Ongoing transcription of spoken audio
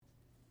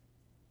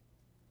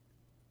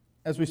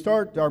As we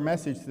start our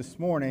message this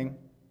morning,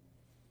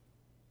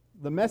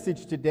 the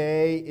message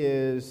today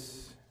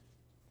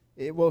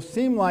it will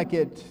seem like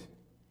it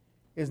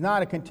is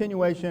not a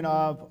continuation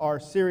of our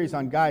series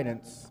on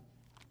guidance,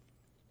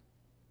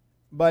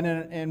 but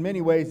in many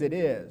ways it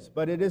is.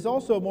 But it is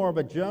also more of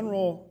a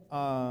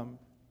general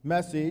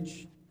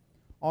message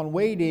on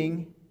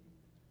waiting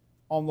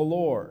on the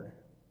Lord,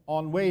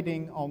 on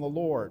waiting on the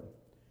Lord.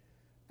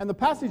 And the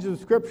passage of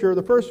Scripture,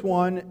 the first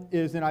one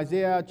is in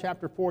Isaiah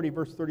chapter 40,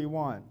 verse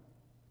 31.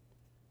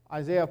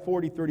 Isaiah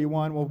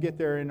 40:31, we'll get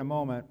there in a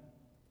moment.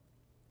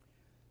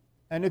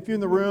 And if you're in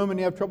the room and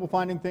you have trouble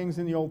finding things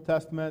in the Old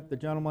Testament, the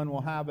gentleman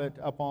will have it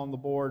up on the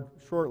board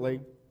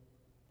shortly.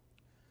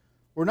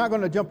 We're not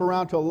going to jump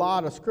around to a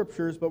lot of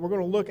scriptures, but we're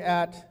going to look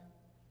at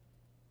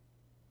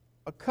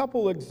a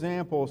couple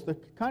examples to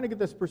kind of get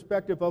this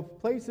perspective of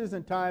places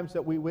and times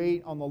that we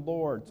wait on the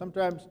Lord.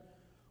 Sometimes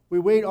we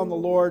wait on the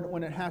Lord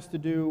when it has to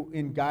do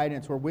in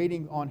guidance. We're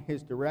waiting on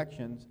His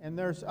directions. And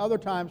there's other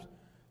times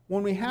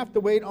when we have to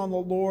wait on the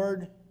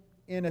Lord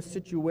in a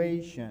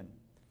situation.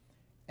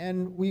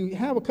 And we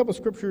have a couple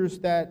scriptures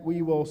that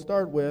we will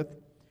start with.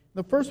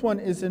 The first one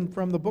is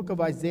from the book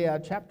of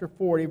Isaiah, chapter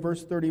 40,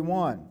 verse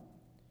 31.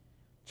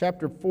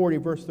 Chapter 40,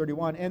 verse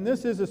 31. And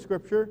this is a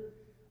scripture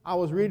I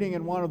was reading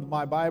in one of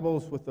my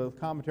Bibles with the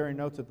commentary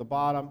notes at the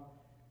bottom,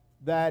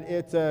 that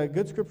it's a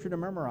good scripture to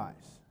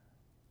memorize.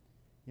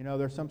 You know,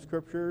 there's some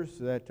scriptures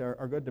that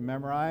are good to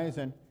memorize,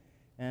 and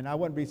I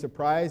wouldn't be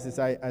surprised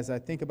as I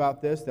think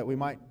about this that we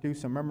might do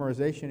some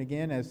memorization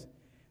again as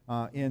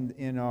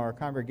in our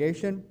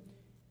congregation.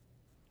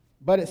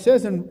 But it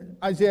says in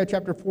Isaiah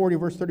chapter 40,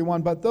 verse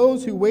 31, "But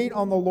those who wait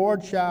on the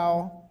Lord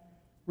shall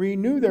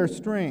renew their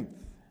strength.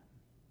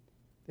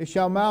 They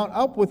shall mount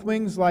up with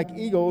wings like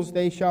eagles.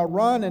 They shall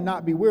run and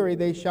not be weary.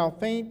 They shall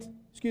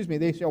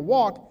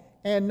walk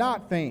and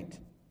not faint.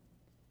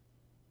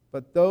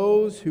 But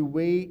those who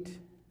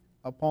wait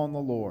upon the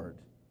Lord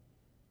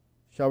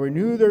shall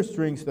renew their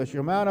strength. They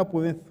shall mount up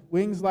with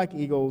wings like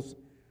eagles.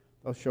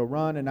 They shall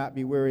run and not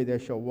be weary. They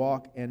shall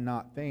walk and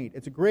not faint."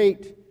 It's a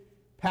great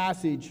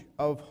passage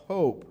of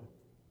hope.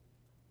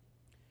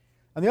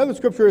 And the other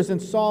scripture is in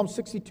Psalm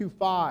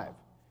 62:5.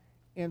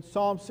 In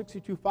Psalm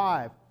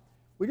 62:5,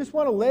 we just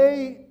want to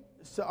lay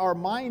our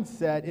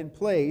mindset in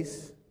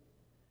place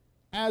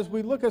as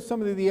we look at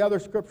some of the other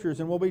scriptures,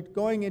 and we'll be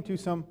going into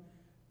some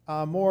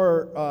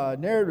more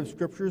narrative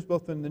scriptures,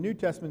 both in the New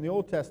Testament and the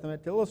Old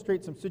Testament, to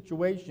illustrate some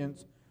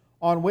situations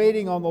on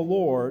waiting on the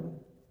Lord.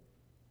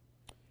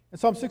 In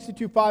Psalm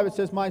 62:5, it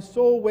says, "My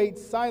soul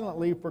waits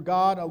silently for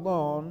God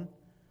alone,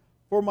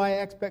 for my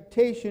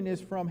expectation is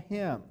from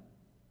Him."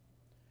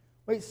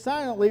 Wait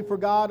silently for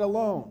God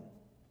alone.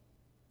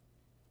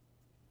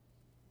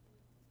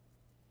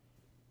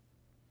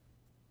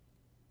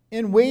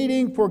 In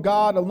waiting for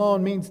God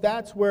alone means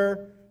that's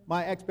where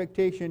my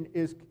expectation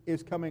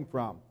is coming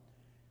from.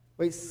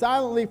 Wait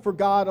silently for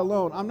God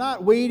alone. I'm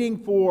not waiting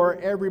for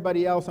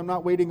everybody else. I'm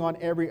not waiting on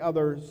every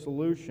other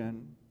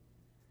solution.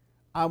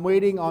 I'm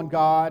waiting on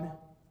God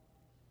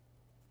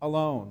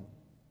alone.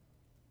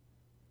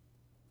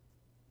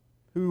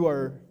 Who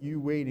are you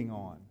waiting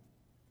on?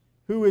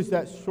 Who is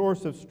that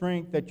source of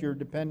strength that you're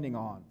depending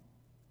on?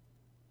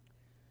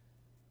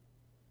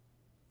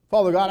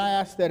 Father God, I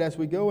ask that as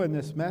we go in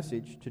this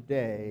message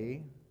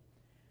today,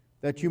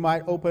 that you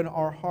might open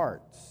our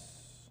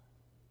hearts,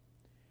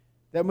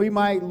 that we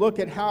might look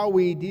at how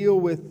we deal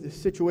with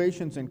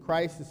situations and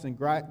crisis and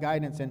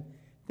guidance and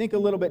think a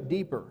little bit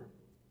deeper.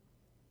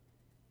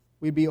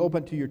 We'd be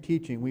open to your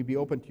teaching. We'd be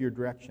open to your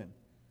direction.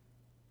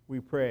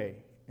 We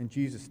pray in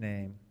Jesus'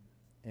 name,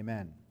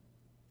 amen.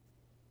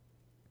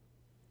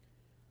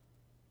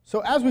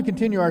 So as we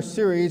continue our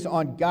series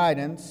on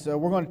guidance,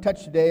 we're going to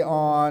touch today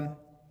on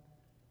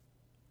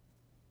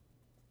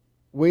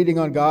waiting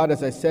on God,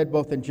 as I said,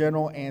 both in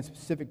general and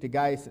specific to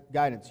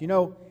guidance. You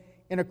know,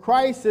 in a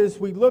crisis,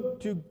 we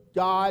look to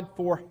God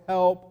for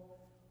help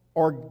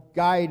or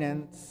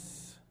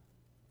guidance,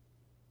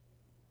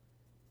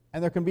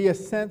 and there can be a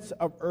sense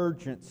of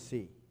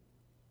urgency.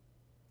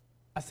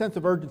 A sense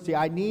of urgency.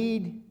 I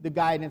need the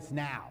guidance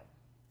now.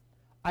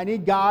 I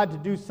need God to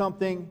do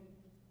something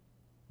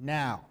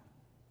now.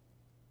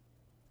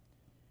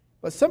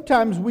 But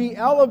sometimes we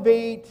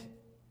elevate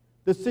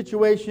the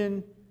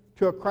situation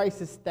to a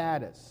crisis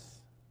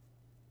status.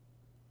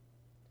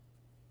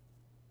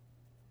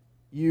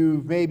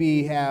 You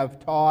maybe have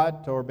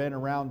taught or been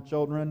around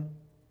children,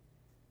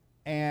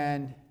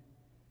 and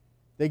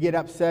they get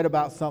upset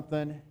about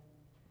something,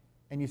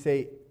 and you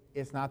say,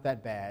 "It's not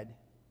that bad.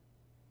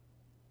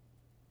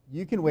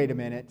 You can wait a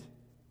minute."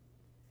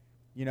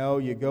 You know,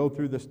 you go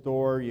through the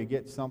store, you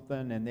get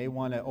something, and they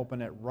want to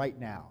open it right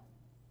now.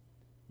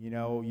 You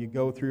know, you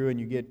go through and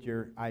you get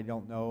your,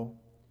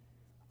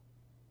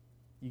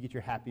 you get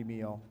your Happy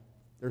Meal.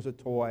 There's a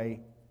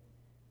toy,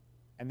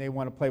 and they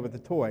want to play with the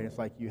toy. It's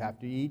like you have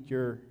to eat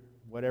your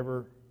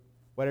whatever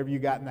you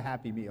got in the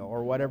Happy Meal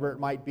or whatever it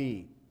might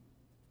be.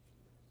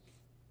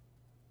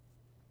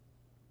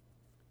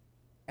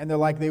 And they're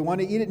like, they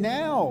want to eat it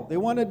now. They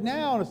want it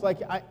now. And it's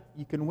like,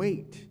 you can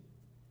wait.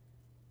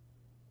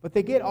 But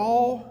they get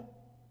all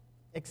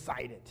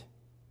excited.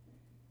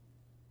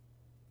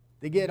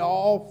 They get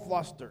all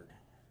flustered.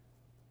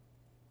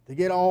 They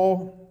get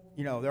all,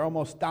 they're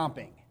almost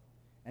stomping.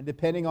 And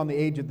depending on the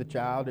age of the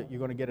child, you're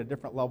going to get a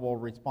different level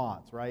of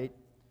response, right?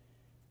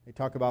 They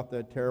talk about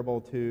the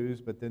terrible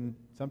 2s, but then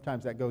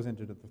sometimes that goes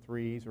into the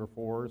 3s or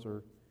 4s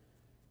or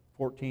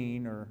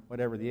 14 or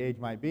whatever the age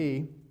might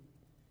be.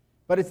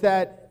 But it's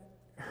that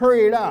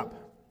hurry it up.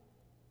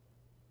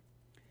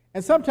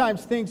 And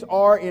sometimes things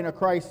are in a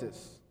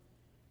crisis,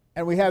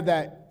 and we have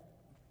that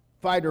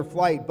fight or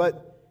flight.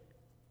 But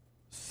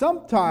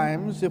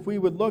sometimes, if we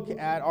would look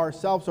at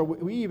ourselves, or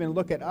we even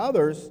look at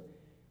others,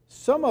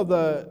 some of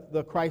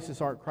the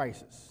crises aren't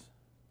crises.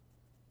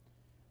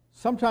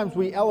 Sometimes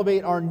we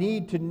elevate our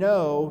need to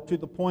know to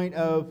the point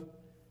of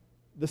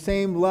the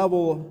same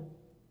level.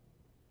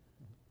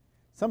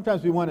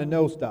 Sometimes we want to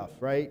know stuff,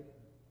 right?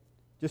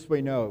 Just so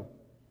we know.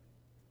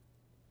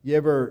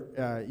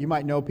 You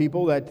might know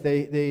people that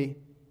they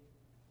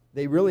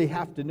really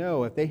have to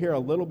know. If they hear a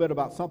little bit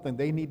about something,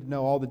 they need to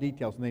know all the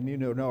details, and they need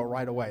to know it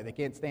right away. They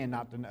can't stand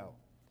not to know.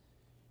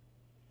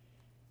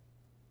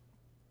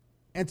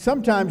 And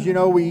sometimes,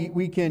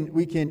 we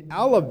can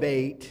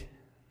elevate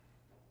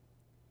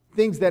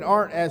things that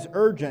aren't as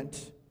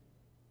urgent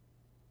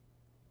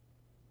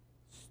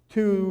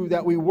to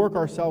that we work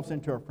ourselves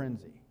into a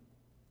frenzy.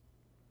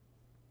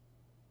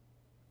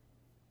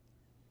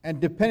 And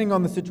depending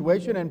on the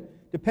situation and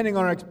depending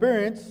on our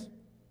experience,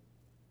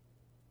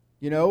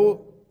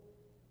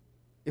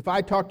 if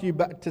I talk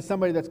to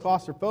somebody that's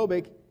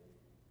claustrophobic,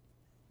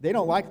 they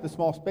don't like the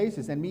small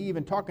spaces, and me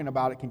even talking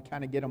about it can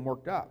kind of get them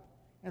worked up.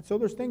 And so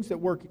there's things that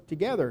work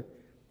together.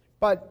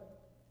 But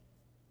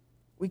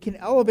we can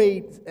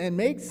elevate and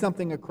make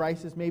something a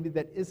crisis maybe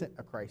that isn't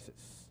a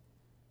crisis.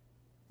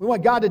 We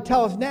want God to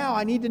tell us now,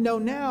 I need to know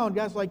now. And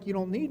God's like, you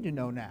don't need to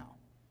know now.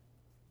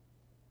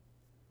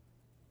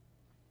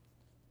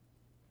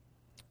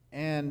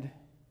 And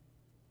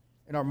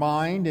in our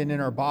mind and in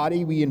our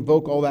body, we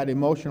invoke all that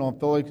emotional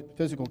and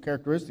physical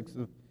characteristics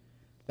of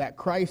that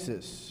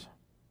crisis.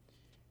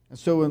 And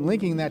so in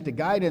linking that to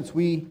guidance,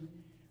 we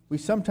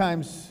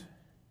sometimes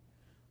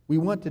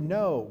want to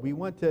know. We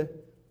want to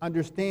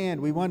understand.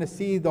 We want to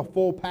see the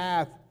full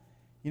path.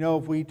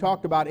 If we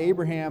talked about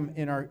Abraham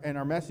in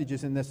our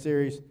messages in this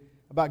series,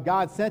 about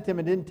God sent him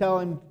and didn't tell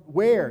him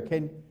where.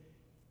 Can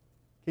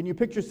you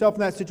picture yourself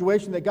in that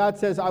situation that God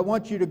says, I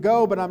want you to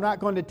go, but I'm not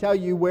going to tell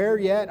you where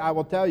yet. I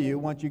will tell you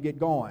once you get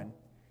going.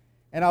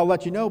 And I'll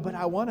let you know, but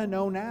I want to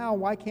know now.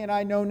 Why can't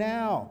I know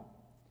now?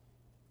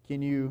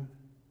 Can you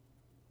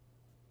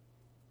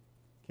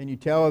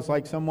tell? It's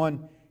like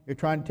someone, you're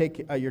trying to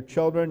take your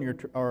children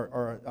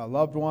or a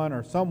loved one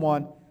or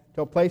someone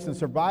to a place and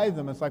survive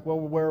them. It's like, well,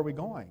 where are we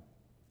going?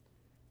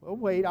 Well,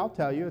 wait, I'll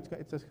tell you.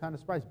 It's a kind of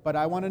surprise. But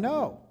I want to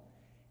know.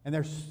 And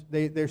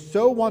they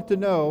so want to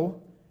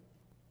know.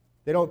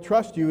 They don't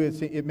trust you.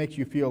 It makes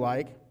you feel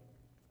like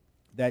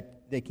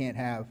that they can't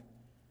have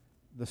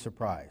the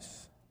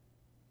surprise.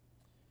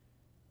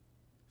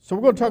 So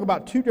we're going to talk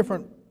about two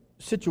different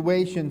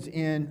situations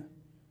in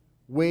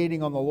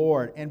waiting on the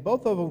Lord. And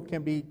both of them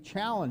can be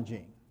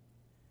challenging.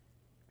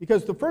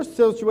 Because the first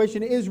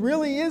situation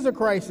really is a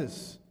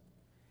crisis.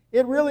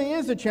 It really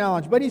is a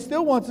challenge. But he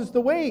still wants us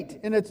to wait.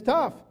 And it's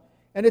tough.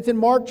 And it's in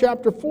Mark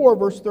chapter 4,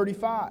 verse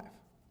 35.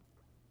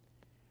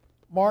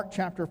 Mark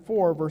chapter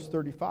 4, verse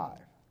 35.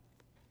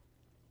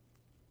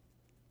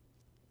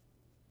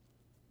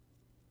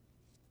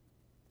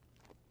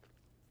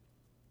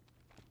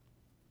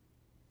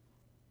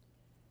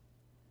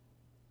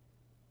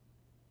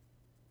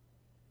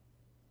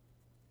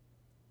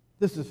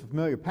 This is a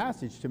familiar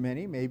passage to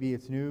many. Maybe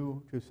it's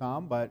new to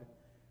some, but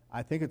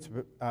I think it's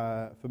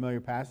a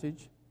familiar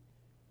passage.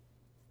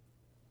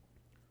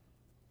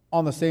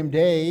 On the same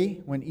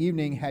day, when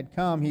evening had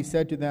come, he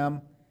said to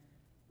them,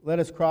 let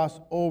us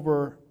cross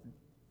over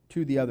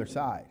to the other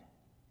side.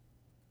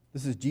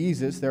 This is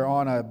Jesus. They're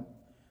on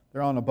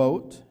a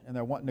boat, and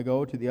they're wanting to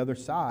go to the other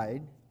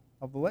side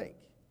of the lake,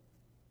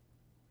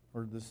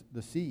 or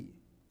the sea.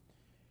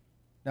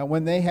 Now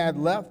when they had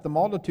left the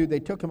multitude, they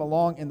took him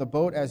along in the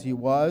boat as he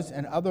was,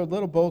 and other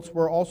little boats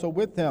were also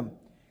with him.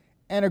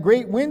 And a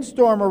great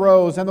windstorm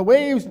arose, and the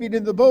waves beat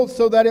into the boat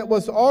so that it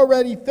was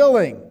already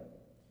filling.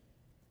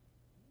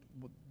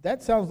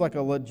 That sounds like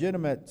a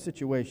legitimate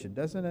situation,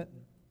 doesn't it?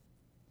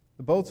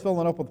 The boat's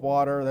filling up with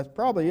water. That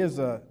probably is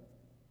a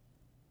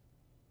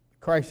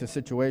crisis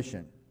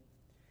situation.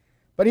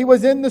 But he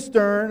was in the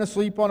stern,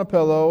 asleep on a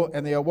pillow,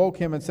 and they awoke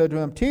him and said to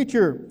him,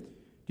 Teacher,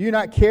 do you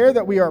not care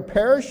that we are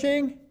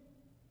perishing?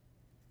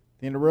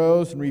 Then he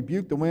arose and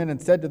rebuked the wind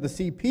and said to the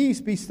sea, Peace,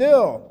 be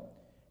still.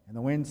 And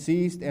the wind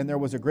ceased, and there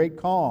was a great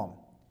calm.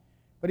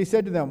 But he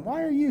said to them,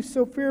 Why are you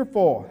so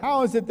fearful?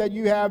 How is it that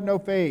you have no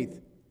faith?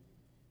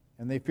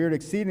 And they feared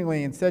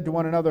exceedingly and said to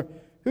one another,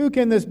 Who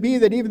can this be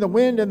that even the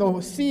wind and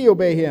the sea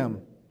obey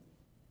him?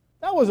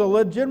 That was a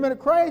legitimate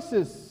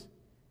crisis.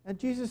 And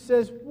Jesus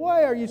says,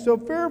 Why are you so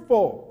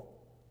fearful?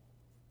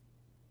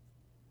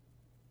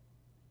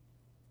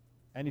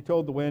 And he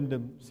told the wind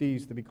and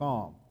seas to be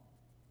calm.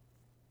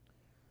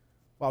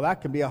 Well,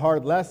 that can be a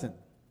hard lesson.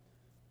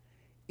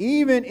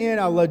 Even in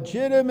a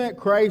legitimate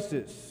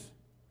crisis,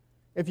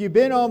 if you've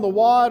been on the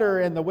water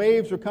and the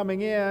waves are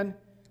coming in,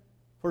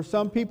 for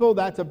some people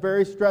that's a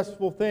very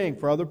stressful thing.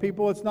 For other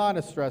people, it's not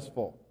as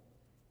stressful.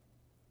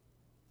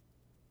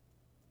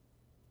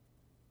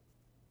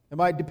 It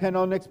might depend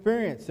on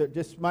experience. It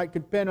just might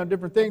depend on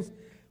different things.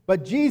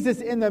 But Jesus,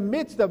 in the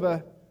midst of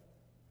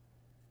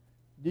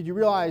did you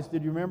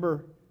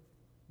remember,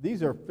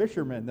 these are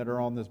fishermen that are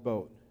on this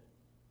boat.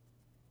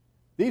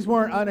 These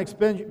weren't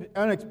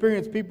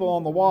unexperienced people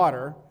on the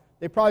water.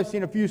 They've probably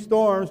seen a few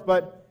storms,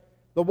 but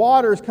the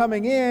water is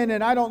coming in,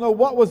 and I don't know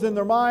what was in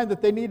their mind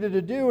that they needed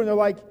to do. And they're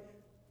like,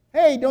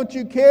 hey, don't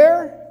you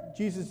care?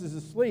 Jesus is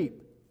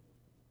asleep.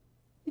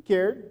 He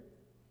cared.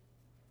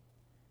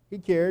 He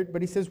cared,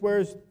 but he says,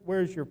 where's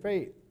your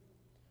faith?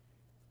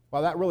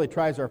 Well, that really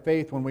tries our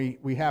faith when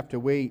we have to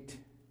wait.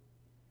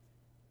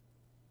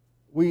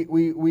 We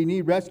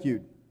need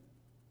rescued.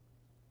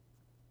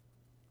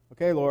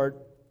 Okay, Lord.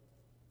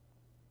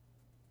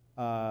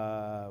 When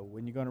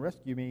are you going to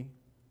rescue me?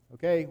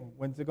 Okay,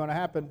 when's it going to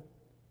happen?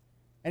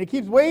 And he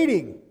keeps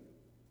waiting.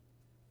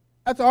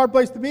 That's a hard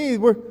place to be.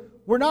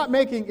 We're not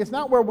making, it's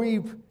not where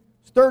we've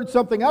stirred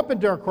something up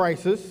into a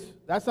crisis.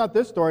 That's not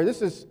this story.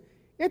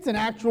 It's an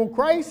actual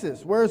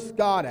crisis. Where's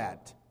God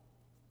at?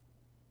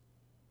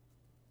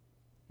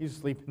 He's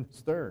asleep in the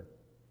stern.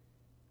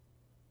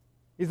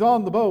 He's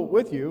on the boat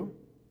with you.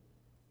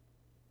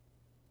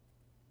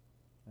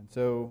 And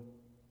so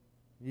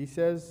he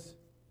says,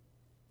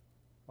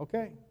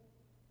 okay,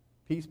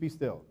 peace be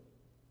still.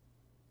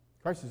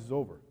 Crisis is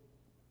over.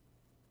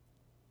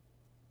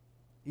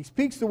 He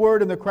speaks the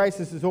word and the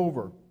crisis is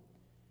over.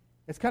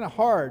 It's kind of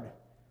hard.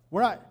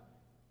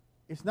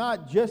 It's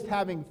not just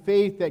having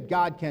faith that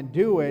God can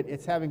do it,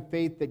 it's having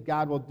faith that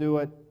God will do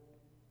it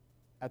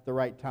at the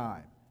right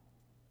time.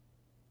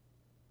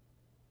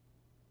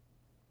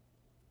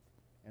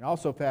 And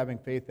also having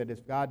faith that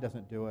if God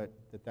doesn't do it,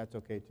 that's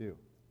okay too.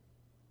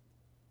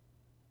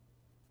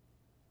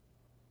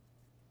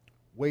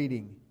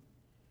 Waiting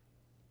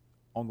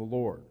on the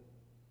Lord.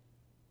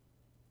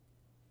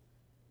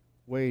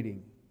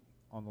 Waiting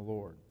on the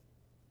Lord.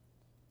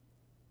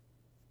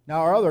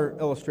 Now, our other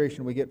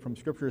illustration we get from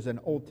Scripture is an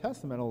Old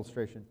Testament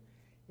illustration.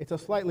 It's a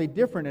slightly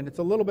different, and it's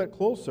a little bit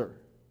closer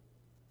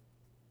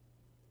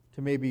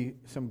to maybe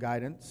some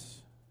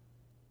guidance.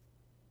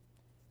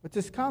 But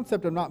this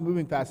concept of not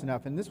moving fast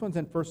enough, and this one's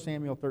in 1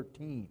 Samuel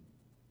 13.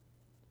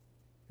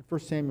 1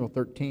 Samuel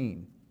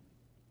 13.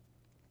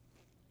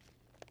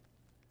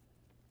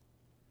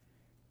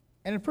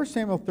 And in 1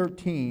 Samuel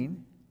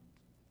 13,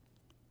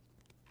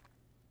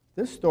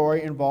 this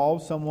story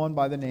involves someone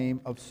by the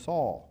name of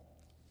Saul.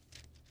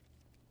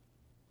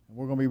 And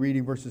we're going to be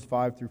reading verses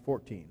 5 through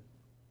 14.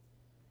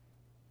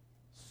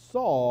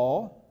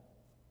 Saul,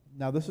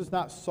 now this is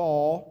not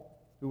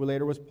Saul, who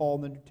later was Paul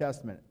in the New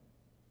Testament.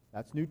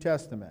 That's New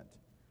Testament.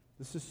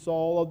 This is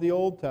Saul of the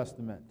Old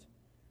Testament,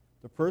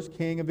 the first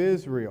king of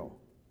Israel,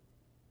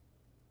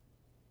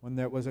 when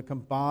there was a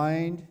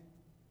combined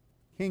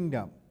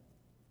kingdom.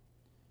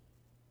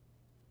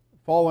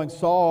 Following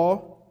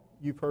Saul,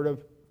 you've heard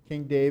of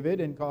King David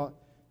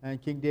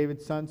and King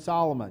David's son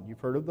Solomon.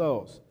 You've heard of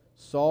those.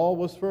 Saul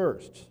was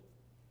first.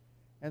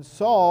 And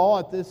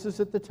Saul, this is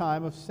at the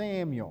time of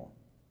Samuel.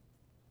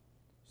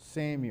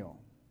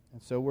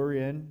 And so we're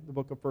in the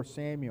book of 1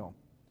 Samuel.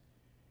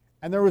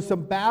 And there was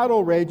some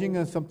battle raging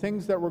and some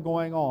things that were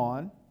going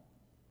on.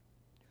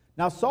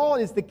 Now Saul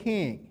is the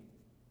king.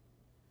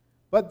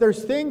 But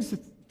there's things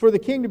for the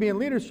king to be in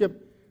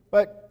leadership,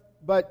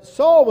 but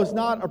Saul was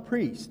not a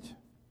priest.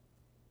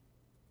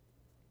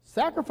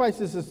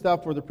 Sacrifices and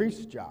stuff were the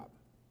priest's job,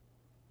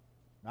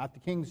 not the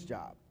king's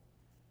job.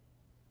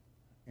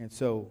 And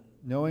so,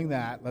 knowing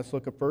that, let's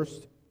look at 1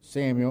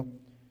 Samuel,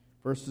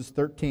 verses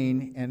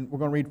 13, and we're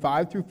going to read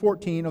 5 through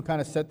 14. It'll kind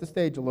of set the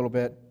stage a little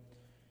bit.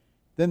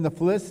 Then the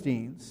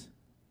Philistines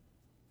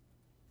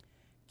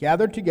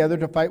gathered together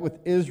to fight with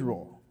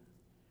Israel.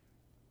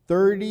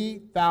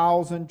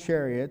 30,000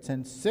 chariots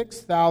and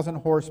 6,000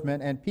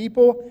 horsemen, and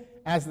people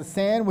as the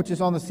sand which is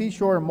on the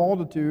seashore in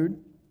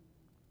multitude.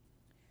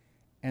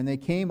 And they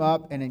came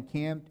up and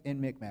encamped in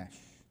Michmash,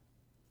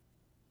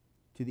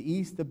 to the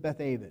east of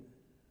Beth-aven.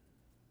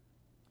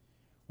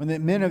 When the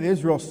men of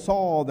Israel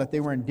saw that they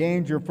were in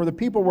danger, for the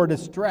people were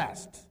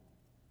distressed,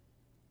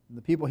 and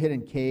the people hid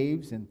in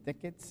caves and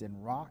thickets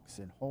and rocks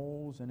and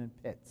holes and in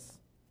pits.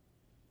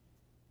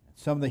 And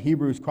some of the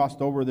Hebrews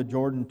crossed over the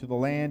Jordan to the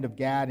land of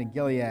Gad and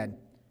Gilead.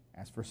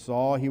 As for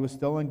Saul, he was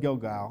still in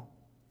Gilgal,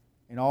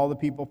 and all the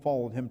people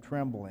followed him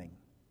trembling.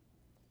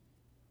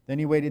 Then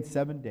he waited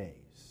 7 days,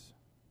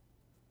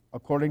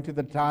 according to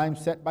the time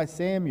set by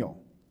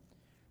Samuel.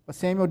 But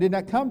Samuel did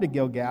not come to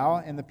Gilgal,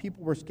 and the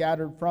people were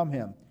scattered from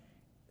him.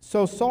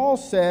 So Saul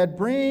said,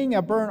 "Bring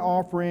a burnt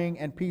offering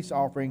and peace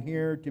offering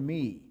here to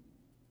me."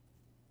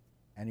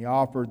 And he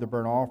offered the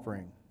burnt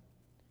offering.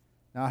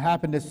 Now it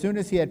happened as soon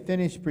as he had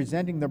finished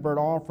presenting the burnt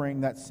offering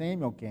that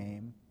Samuel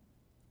came.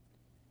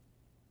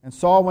 And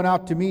Saul went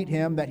out to meet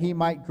him that he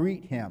might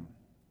greet him.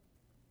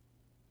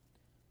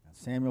 And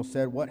Samuel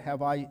said, What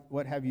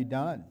have you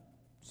done?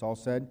 Saul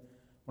said,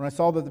 When I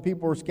saw that the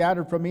people were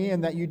scattered from me,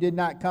 and that you did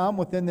not come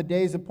within the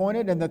days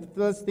appointed, and that the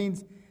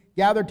Philistines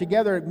gathered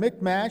together at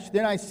Michmash,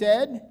 then I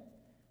said,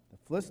 The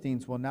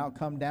Philistines will now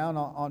come down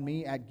on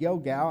me at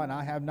Gilgal, and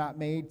I have not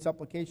made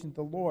supplication to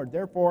the Lord.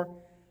 Therefore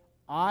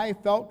I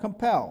felt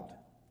compelled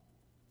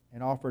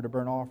and offered a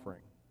burnt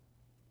offering.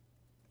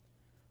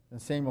 Then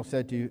Samuel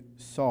said to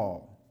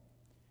Saul,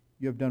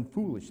 You have done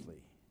foolishly.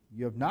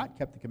 You have not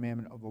kept the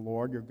commandment of the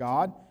Lord your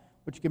God,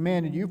 which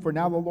commanded you, for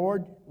now the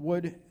Lord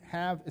would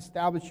have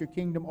established your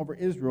kingdom over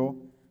Israel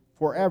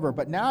forever.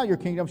 But now your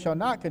kingdom shall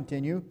not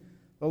continue.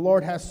 The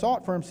Lord has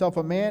sought for himself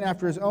a man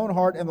after his own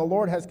heart, and the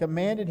Lord has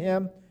commanded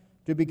him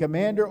to be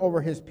commander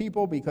over his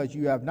people, because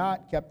you have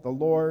not kept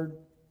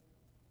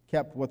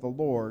what the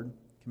Lord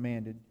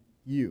commanded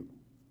you.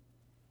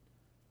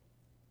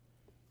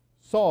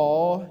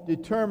 Saul,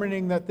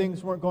 determining that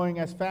things weren't going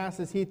as fast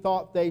as he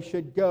thought they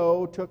should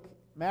go, took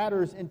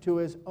matters into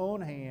his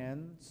own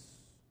hands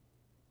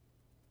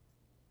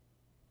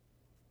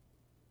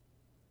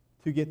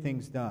to get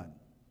things done.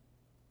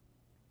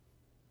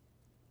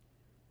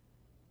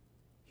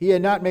 He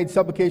had not made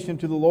supplication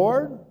to the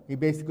Lord. He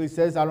basically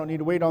says, I don't need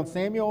to wait on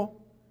Samuel.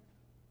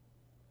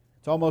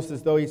 It's almost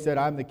as though he said,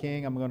 I'm the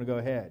king, I'm going to go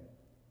ahead.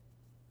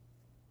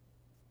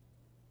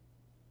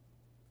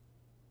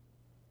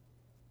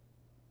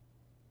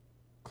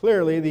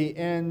 Clearly, the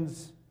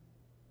ends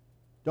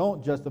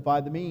don't justify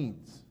the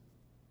means.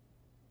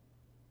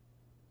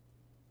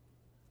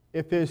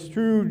 If his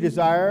true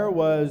desire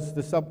was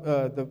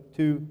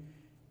to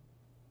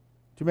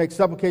make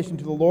supplication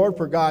to the Lord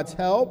for God's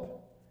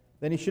help,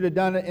 then he should have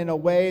done it in a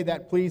way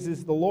that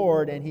pleases the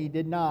Lord, and he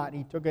did not.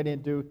 He took it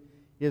into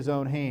his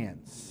own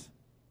hands.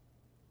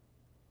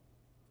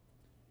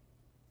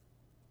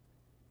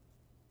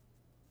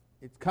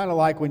 It's kind of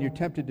like when you're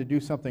tempted to do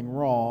something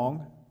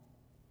wrong,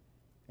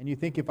 and you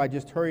think, if I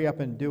just hurry up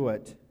and do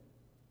it,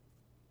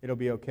 it'll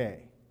be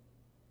okay.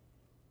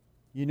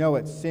 You know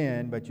it's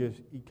sin, but you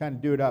kind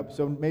of do it up,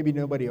 so maybe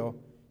nobody will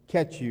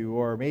catch you,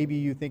 or maybe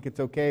you think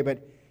it's okay.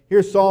 But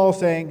here's Saul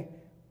saying,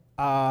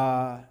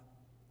 I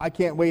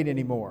can't wait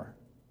anymore.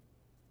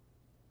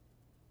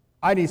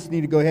 I just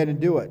need to go ahead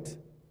and do it.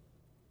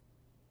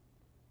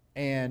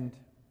 And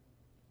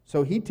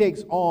so he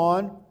takes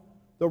on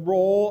the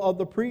role of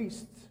the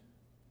priest.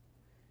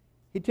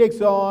 He takes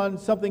on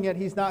something that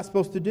he's not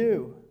supposed to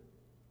do,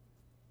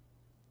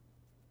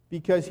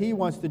 because he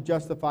wants to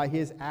justify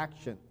his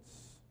actions.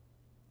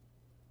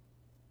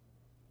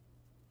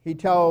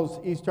 He's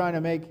trying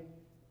to make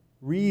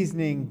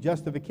reasoning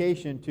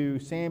justification to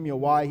Samuel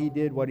why he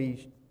did what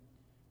he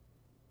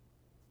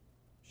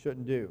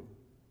shouldn't do.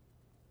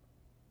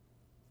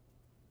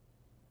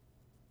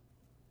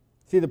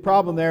 See, the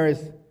problem there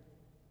is,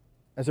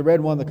 as I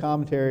read one of the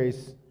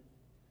commentaries,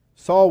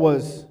 Saul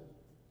was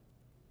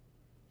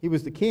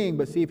the king,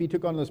 but see, if he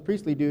took on those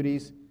priestly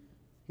duties,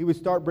 he would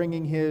start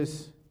bringing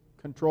his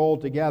control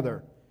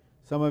together.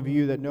 Some of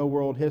you that know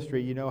world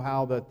history, you know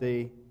how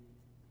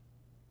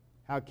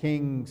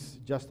kings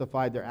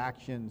justified their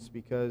actions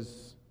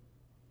because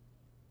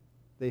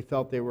they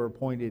felt they were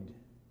appointed.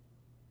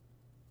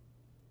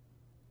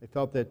 They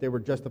felt that they were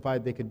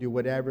justified, they could do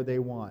whatever they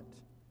want.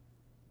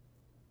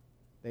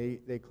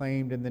 They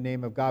claimed in the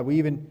name of God. We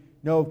even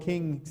know of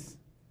kings,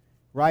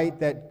 right,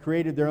 that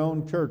created their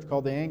own church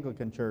called the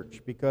Anglican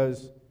Church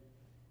because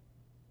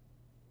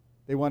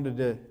they wanted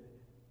to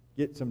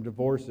get some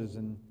divorces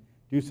and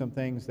do some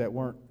things that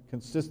weren't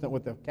consistent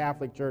with the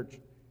Catholic Church.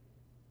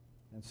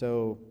 And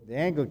so the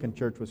Anglican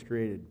Church was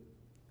created.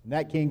 And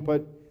that king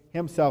put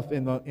himself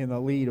in the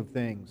lead of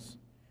things.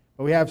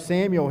 But we have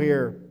Samuel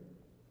here.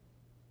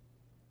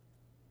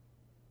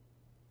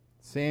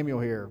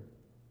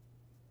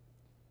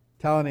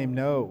 Telling him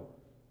no.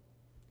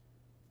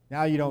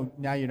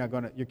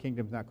 Your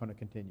kingdom's not going to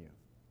continue.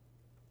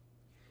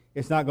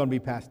 It's not going to be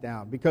passed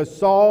down. Because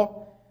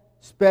Saul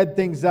sped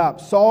things up.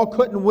 Saul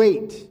couldn't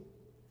wait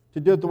to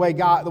do it the way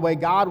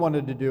God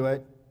wanted to do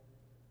it.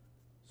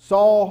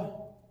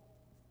 Saul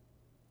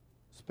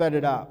sped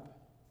it up.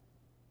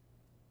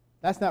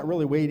 That's not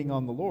really waiting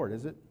on the Lord,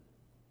 is it?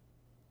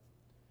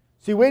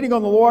 See, waiting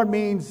on the Lord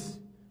means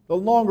the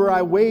longer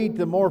I wait,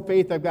 the more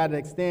faith I've got to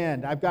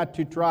extend. I've got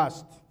to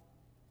trust.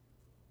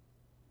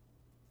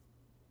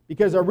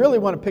 Because I really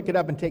want to pick it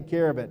up and take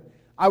care of it.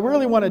 I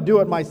really want to do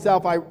it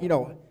myself.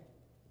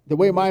 The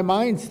way my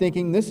mind's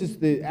thinking, this is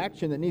the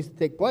action that needs to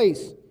take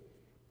place.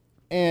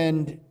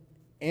 And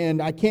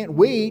I can't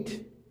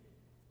wait.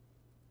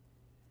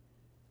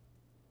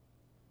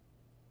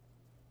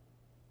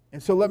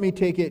 And so let me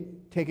take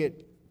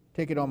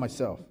it on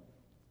myself.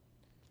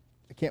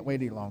 I can't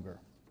wait any longer.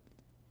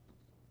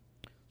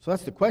 So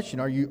that's the question.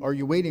 Are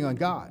you waiting on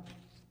God?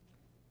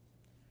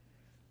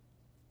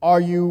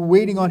 Are you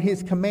waiting on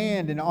His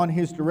command and on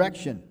His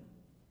direction?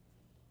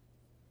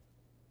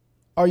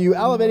 Are you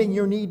elevating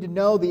your need to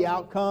know the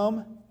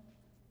outcome?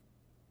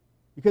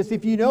 Because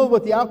if you know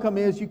what the outcome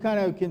is, you kind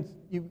of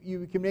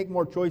can make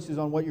more choices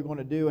on what you're going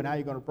to do and how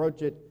you're going to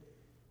approach it,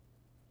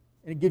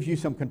 and it gives you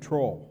some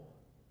control.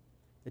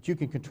 that you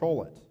can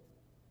control it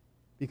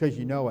because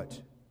you know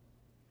it.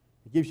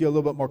 It gives you a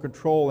little bit more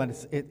control, and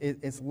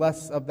it's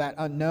less of that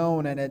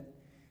unknown, and it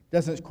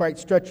doesn't quite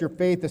stretch your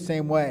faith the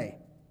same way.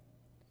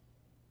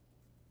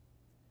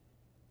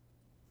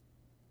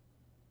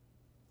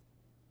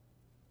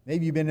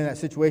 Maybe you've been in that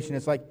situation.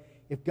 It's like,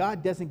 if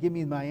God doesn't give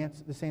me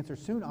this answer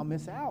soon, I'll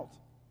miss out.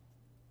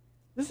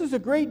 This is a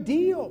great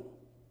deal.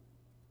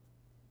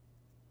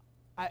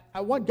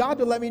 I want God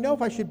to let me know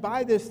if I should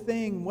buy this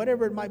thing,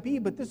 whatever it might be,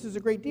 but this is a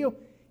great deal.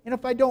 And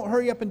if I don't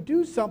hurry up and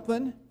do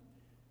something,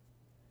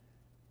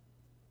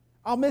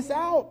 I'll miss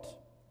out.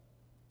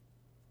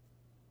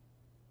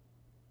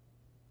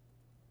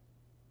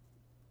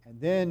 And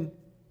then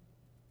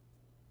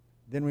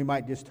we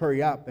might just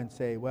hurry up and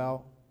say,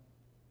 well,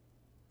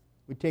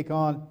 we take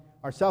on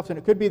ourselves, and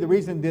it could be the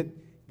reason that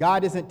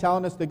God isn't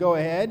telling us to go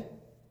ahead.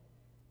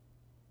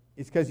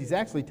 It's because He's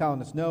actually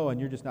telling us no, and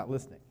you're just not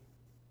listening.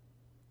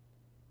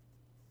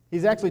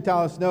 He's actually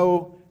telling us,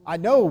 no, I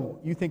know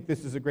you think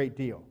this is a great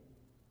deal.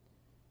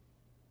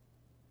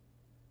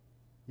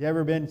 You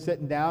ever been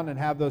sitting down and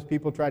have those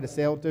people try to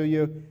sell to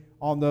you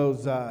on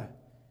those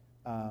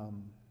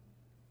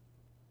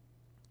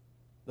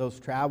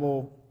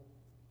travel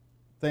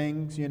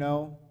things,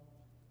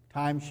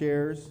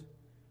 timeshares?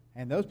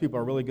 And those people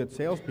are really good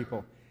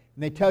salespeople.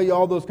 And they tell you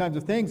all those kinds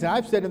of things. And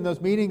I've sat in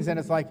those meetings and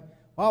it's like,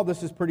 wow,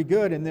 this is pretty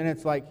good. And then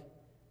it's like,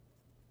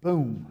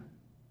 boom.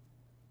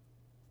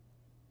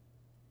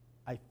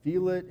 I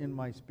feel it in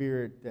my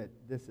spirit that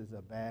this is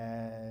a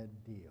bad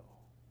deal.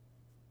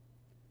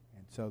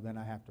 And so then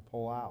I have to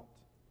pull out.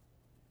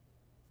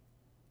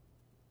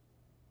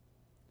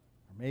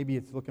 Or maybe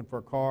it's looking for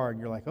a car and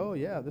you're like, oh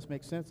yeah, this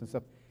makes sense and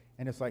stuff.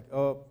 And it's like,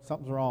 oh,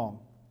 something's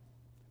wrong.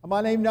 I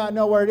might even not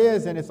know where it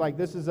is, and it's like,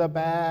 this is a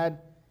bad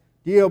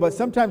deal. But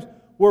sometimes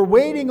we're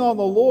waiting on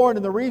the Lord,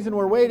 and the reason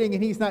we're waiting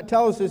and He's not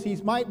telling us is He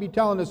might be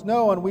telling us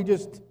no, and we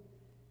just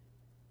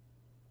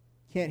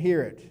can't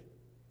hear it.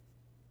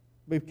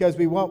 Because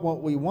we want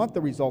what we want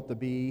the result to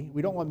be.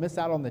 We don't want to miss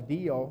out on the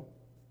deal.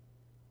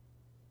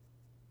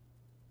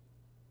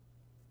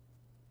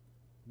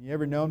 You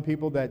ever known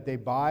people that they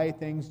buy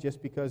things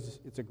just because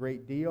it's a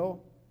great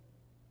deal?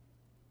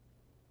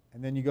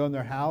 And then you go in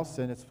their house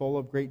and it's full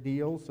of great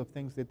deals of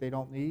things that they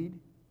don't need.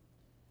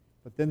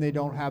 But then they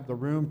don't have the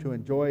room to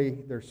enjoy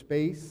their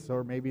space,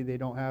 or maybe they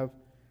don't have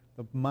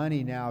the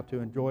money now to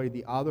enjoy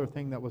the other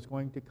thing that was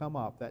going to come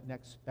up,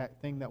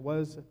 that thing that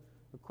was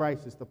a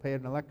crisis, to pay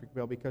an electric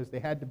bill, because they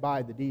had to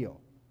buy the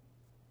deal.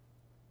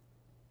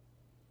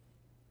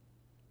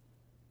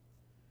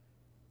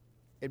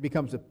 It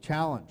becomes a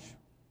challenge.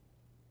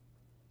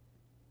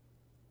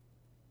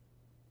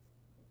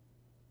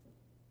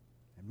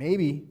 And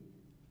maybe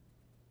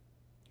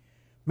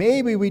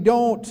we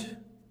don't.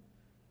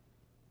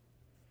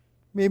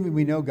 Maybe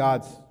we know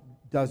God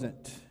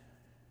doesn't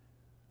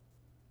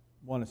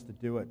want us to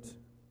do it.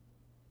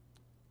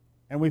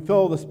 And we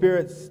feel the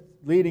Spirit's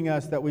leading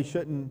us that we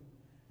shouldn't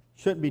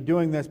be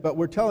doing this, but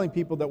we're telling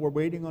people that we're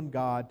waiting on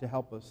God to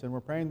help us, and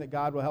we're praying that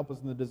God will help us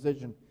in the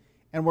decision.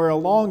 And we're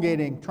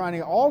elongating,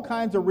 trying all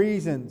kinds of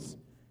reasons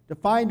to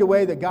find a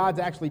way that God's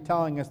actually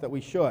telling us that we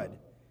should,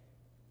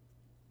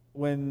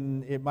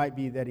 when it might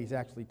be that He's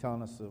actually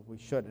telling us that we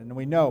shouldn't. And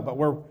we know, but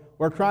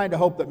we're trying to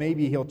hope that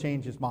maybe He'll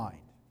change His mind.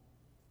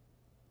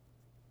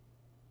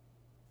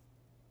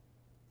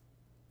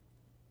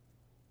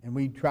 And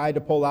we try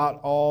to pull out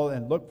all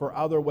and look for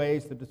other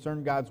ways to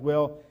discern God's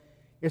will.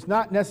 It's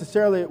not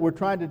necessarily that we're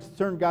trying to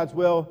discern God's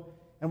will,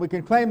 and we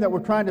can claim that we're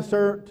trying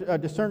to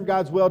discern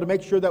God's will to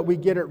make sure that we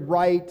get it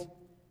right,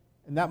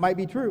 and that might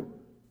be true.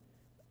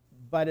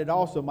 But it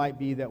also might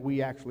be that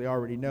we actually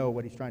already know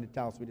what He's trying to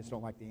tell us, we just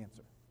don't like the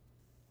answer.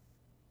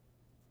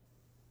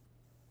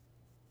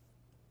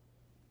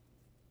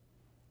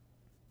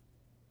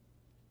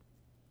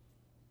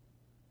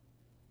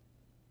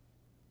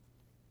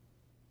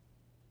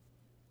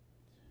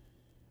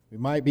 We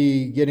might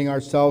be getting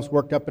ourselves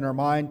worked up in our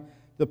mind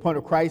to the point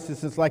of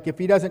crisis. It's like, if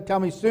He doesn't tell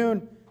me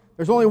soon,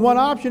 there's only one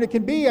option it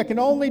can be. I can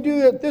only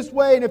do it this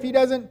way, and if He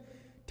doesn't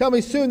tell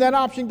me soon, that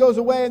option goes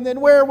away, and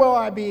then where will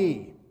I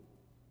be?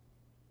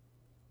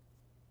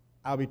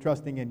 I'll be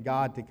trusting in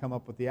God to come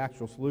up with the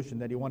actual solution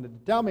that He wanted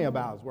to tell me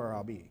about is where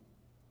I'll be.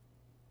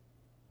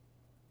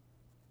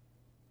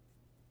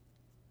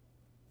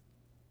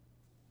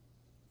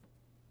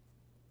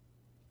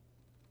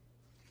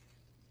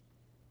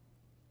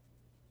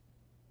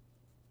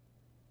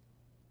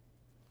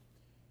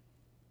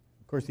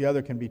 Of course, the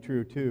other can be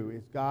true too,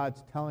 is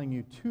God's telling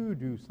you to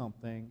do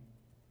something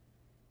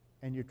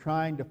and you're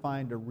trying to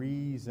find a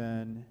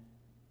reason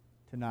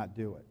to not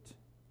do it.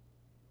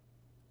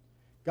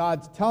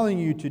 God's telling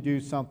you to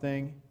do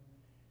something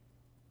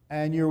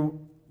and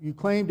you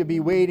claim to be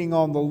waiting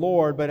on the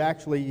Lord, but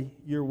actually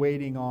you're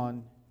waiting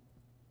on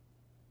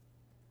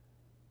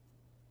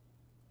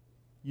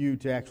you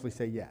to actually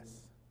say yes.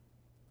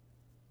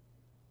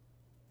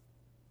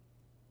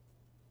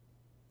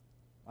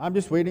 I'm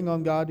just waiting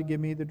on God to give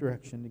me the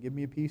direction, to give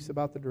me a peace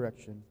about the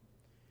direction.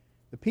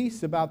 The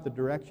peace about the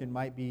direction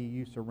might be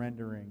you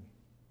surrendering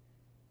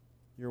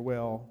your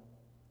will,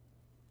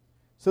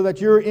 so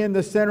that you're in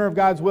the center of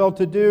God's will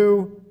to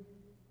do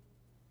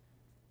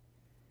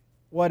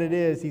what it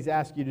is He's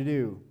asked you to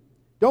do.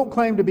 Don't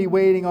claim to be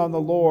waiting on the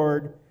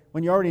Lord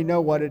when you already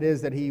know what it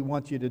is that He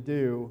wants you to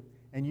do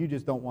and you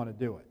just don't want to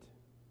do it.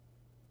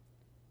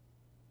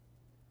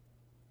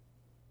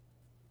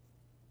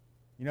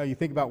 You know, you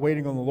think about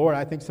waiting on the Lord.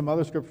 I think some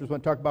other scriptures,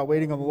 when talk about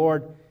waiting on the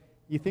Lord,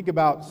 you think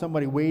about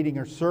somebody waiting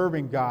or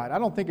serving God. I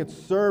don't think it's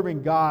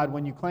serving God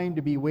when you claim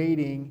to be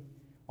waiting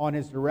on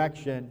His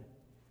direction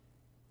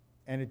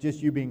and it's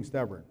just you being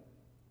stubborn.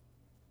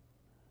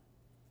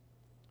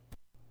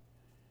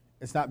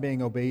 It's not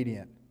being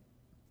obedient.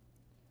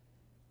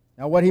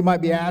 Now, what He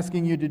might be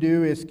asking you to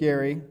do is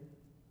scary.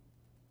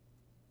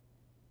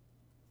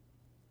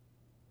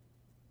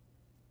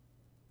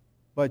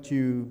 But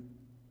you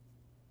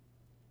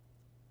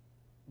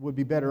would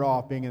be better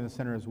off being in the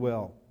center as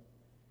well.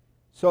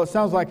 So it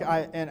sounds like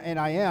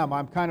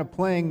I'm kind of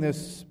playing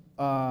this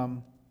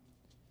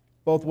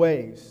both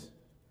ways.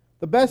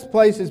 The best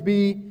place is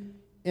be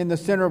in the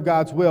center of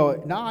God's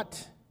will,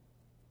 not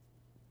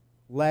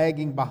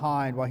lagging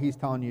behind while He's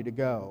telling you to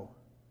go.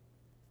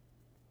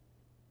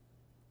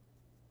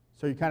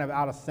 So you're kind of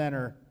out of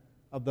center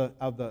of the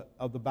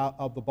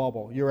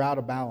bubble. You're out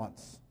of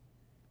balance.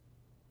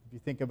 If you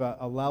think of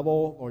a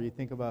level, or you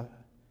think of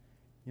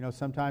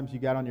sometimes you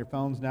got on your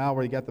phones now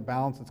where you got the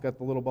balance, it's got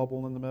the little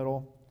bubble in the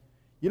middle.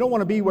 You don't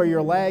want to be where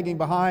you're lagging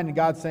behind and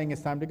God's saying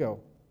it's time to go.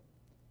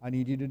 I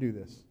need you to do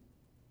this.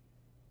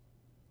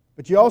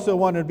 But you also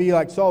want to be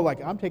like Saul,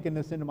 like, I'm taking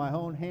this into my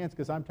own hands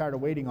because I'm tired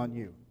of waiting on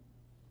you.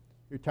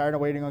 You're tired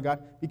of waiting on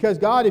God? Because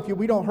God, if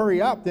we don't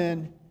hurry up,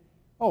 then,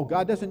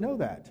 God doesn't know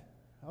that.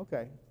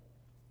 Okay.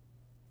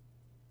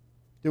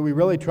 Do we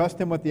really trust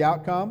Him with the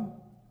outcome?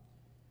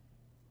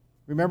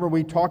 Remember,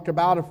 we talked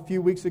about a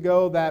few weeks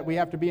ago that we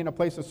have to be in a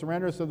place of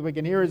surrender so that we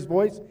can hear His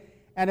voice.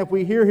 And if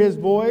we hear His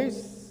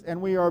voice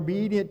and we are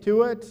obedient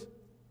to it,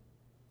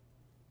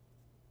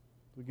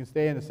 we can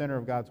stay in the center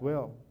of God's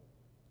will.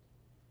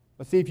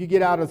 But see, if you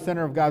get out of the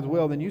center of God's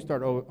will, then you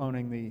start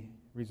owning the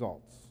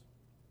results.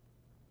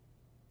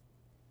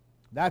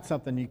 That's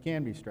something you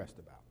can be stressed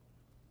about.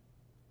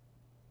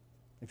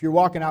 If you're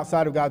walking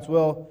outside of God's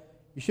will,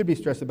 you should be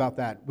stressed about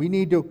that. We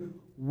need to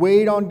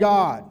wait on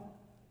God.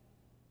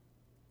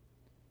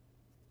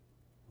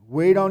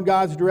 Wait on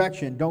God's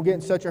direction. Don't get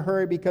in such a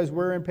hurry because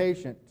we're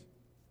impatient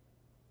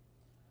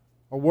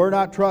or we're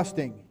not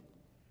trusting.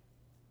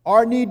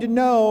 Our need to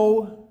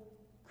know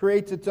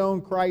creates its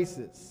own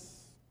crisis.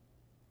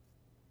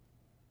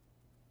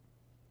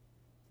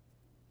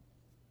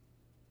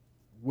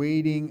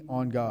 Waiting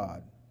on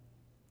God.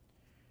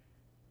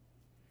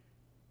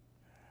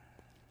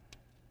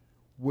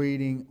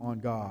 Waiting on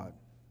God.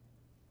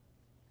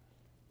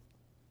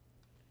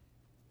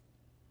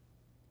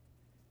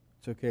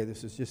 It's okay,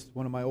 this is just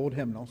one of my old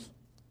hymnals.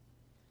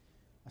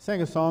 I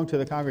sang a song to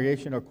the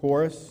congregation, a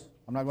chorus.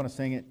 I'm not going to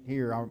sing it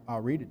here, I'll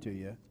read it to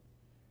you.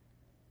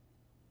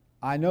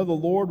 I know the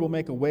Lord will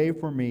make a way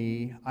for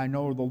me. I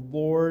know the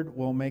Lord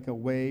will make a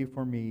way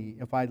for me.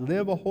 If I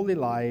live a holy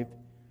life,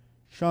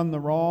 shun the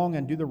wrong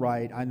and do the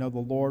right, I know the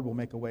Lord will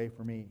make a way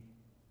for me.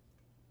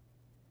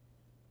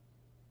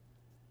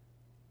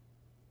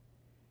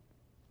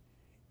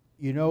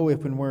 You know,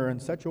 if when we're in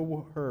such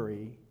a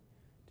hurry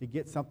to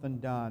get something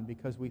done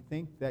because we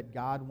think that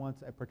God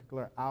wants a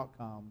particular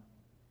outcome,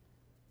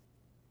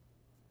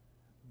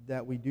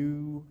 that we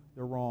do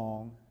the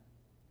wrong,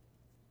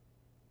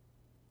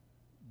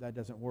 that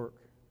doesn't work.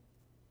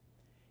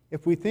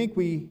 If we think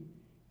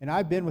and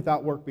I've been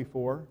without work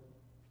before,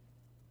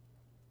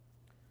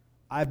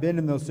 I've been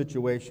in those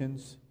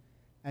situations,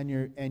 and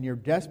you're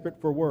desperate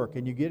for work,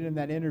 and you get in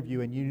that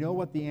interview, and you know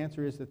what the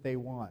answer is that they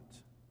want.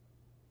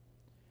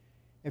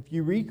 If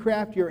you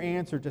recraft your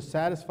answer to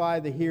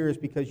satisfy the hearers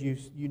because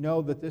you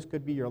know that this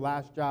could be your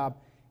last job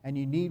and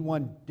you need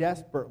one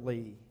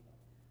desperately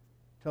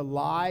to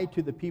lie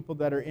to the people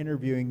that are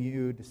interviewing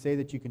you to say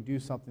that you can do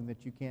something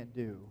that you can't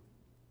do,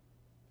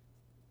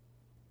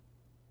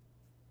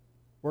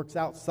 works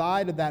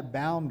outside of that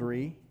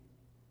boundary.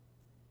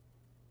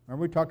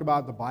 Remember we talked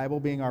about the Bible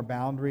being our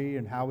boundary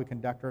and how we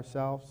conduct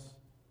ourselves?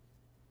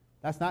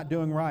 That's not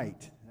doing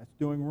right. That's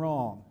doing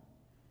wrong.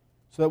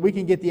 So that we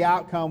can get the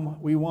outcome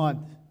we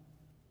want.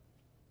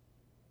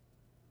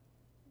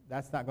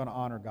 That's not going to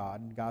honor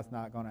God, and God's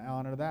not going to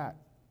honor that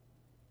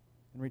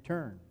in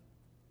return.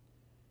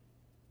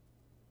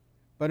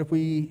 But if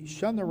we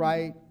shun the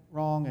right,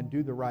 wrong, and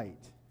do the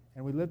right,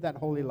 and we live that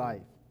holy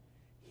life,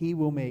 He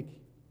will make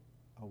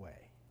a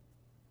way.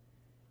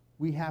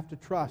 We have to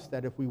trust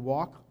that if we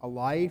walk a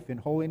life in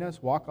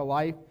holiness, walk a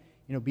life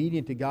in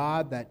obedience to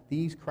God, that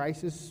these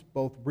crises,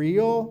 both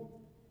real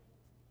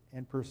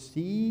and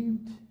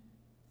perceived,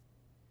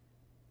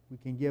 we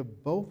can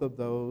give both of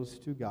those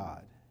to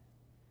God,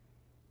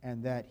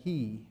 and that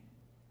He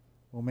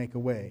will make a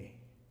way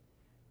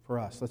for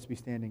us. Let's be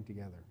standing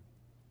together.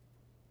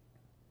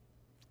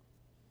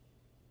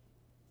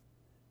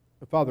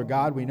 But Father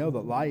God, we know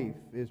that life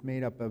is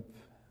made up of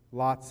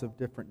lots of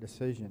different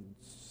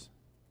decisions.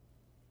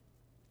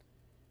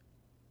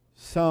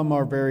 Some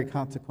are very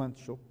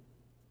consequential.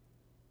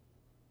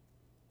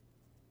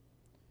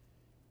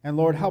 And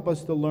Lord, help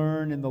us to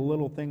learn in the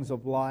little things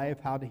of life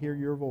how to hear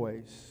your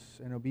voice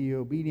and be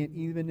obedient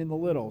even in the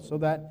little, so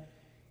that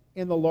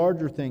in the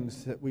larger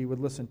things that we would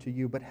listen to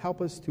you. But help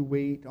us to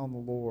wait on the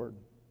Lord.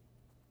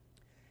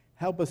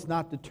 Help us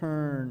not to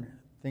turn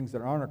things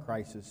that aren't a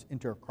crisis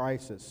into a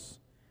crisis,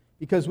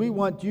 because we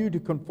want you to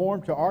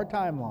conform to our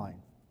timeline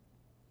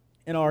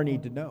and our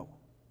need to know.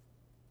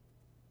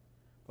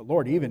 But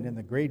Lord, even in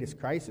the greatest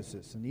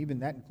crises, and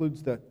even that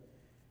includes the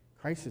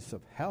crisis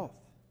of health,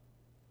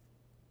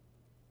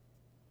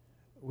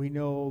 we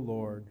know,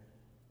 Lord,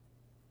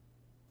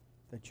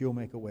 that you'll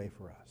make a way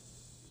for us.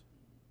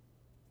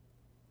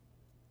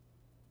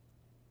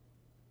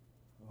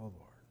 Oh, Lord,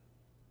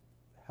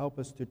 help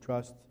us to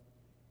trust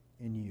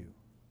in you.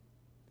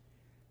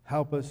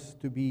 Help us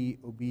to be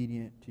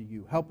obedient to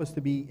you. Help us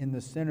to be in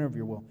the center of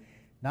your will,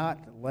 not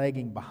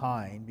lagging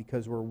behind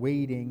because we're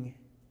waiting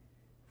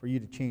for you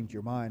to change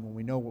your mind when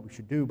we know what we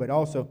should do, but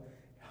also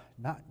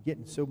not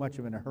getting so much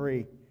of in a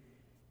hurry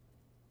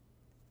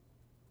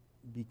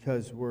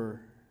because we're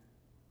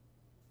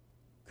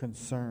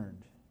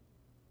concerned.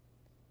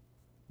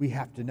 We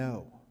have to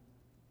know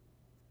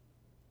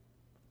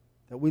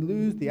that we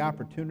lose the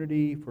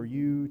opportunity for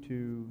you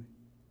to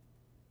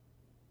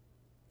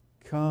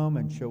come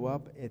and show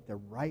up at the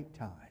right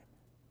time,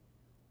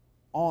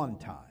 on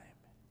time,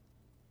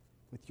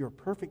 with your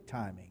perfect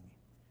timing,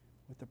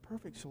 with the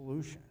perfect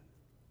solution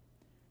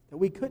that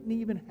we couldn't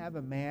even have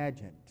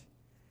imagined.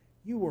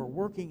 You were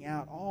working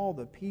out all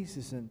the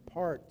pieces and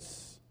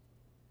parts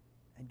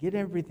and get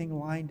everything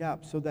lined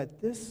up so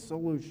that this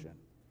solution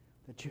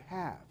that you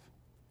have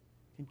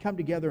can come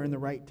together in the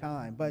right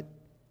time. But,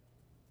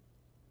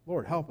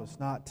 Lord, help us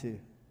not to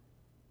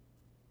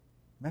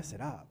mess it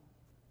up,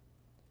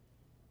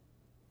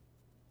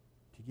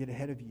 to get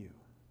ahead of you.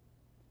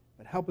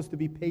 But help us to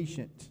be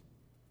patient.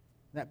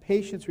 That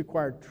patience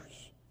requires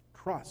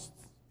trust.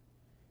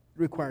 It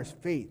requires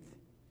faith.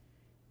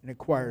 And it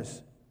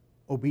requires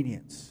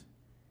obedience.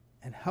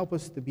 And help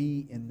us to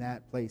be in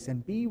that place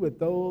and be with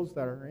those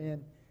that are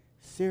in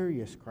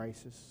serious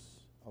crisis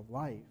of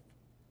life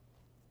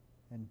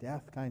and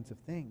death kinds of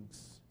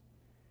things.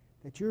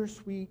 That your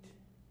sweet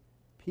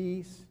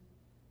peace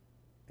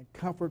and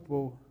comfort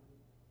will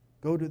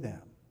go to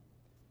them.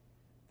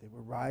 They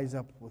will rise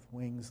up with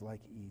wings like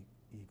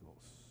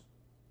eagles.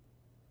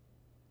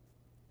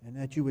 And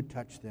that you would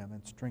touch them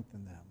and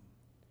strengthen them.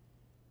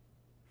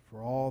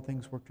 For all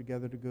things work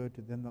together to good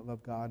to them that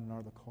love God and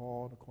are the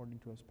called according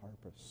to his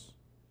purpose.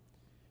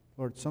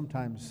 Lord,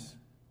 sometimes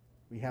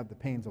we have the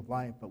pains of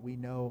life, but we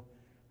know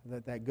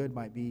that that good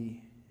might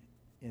be,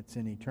 it's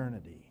in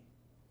eternity.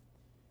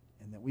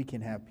 And that we can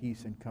have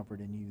peace and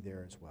comfort in you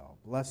there as well.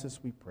 Bless us,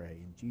 we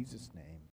pray, in Jesus' name.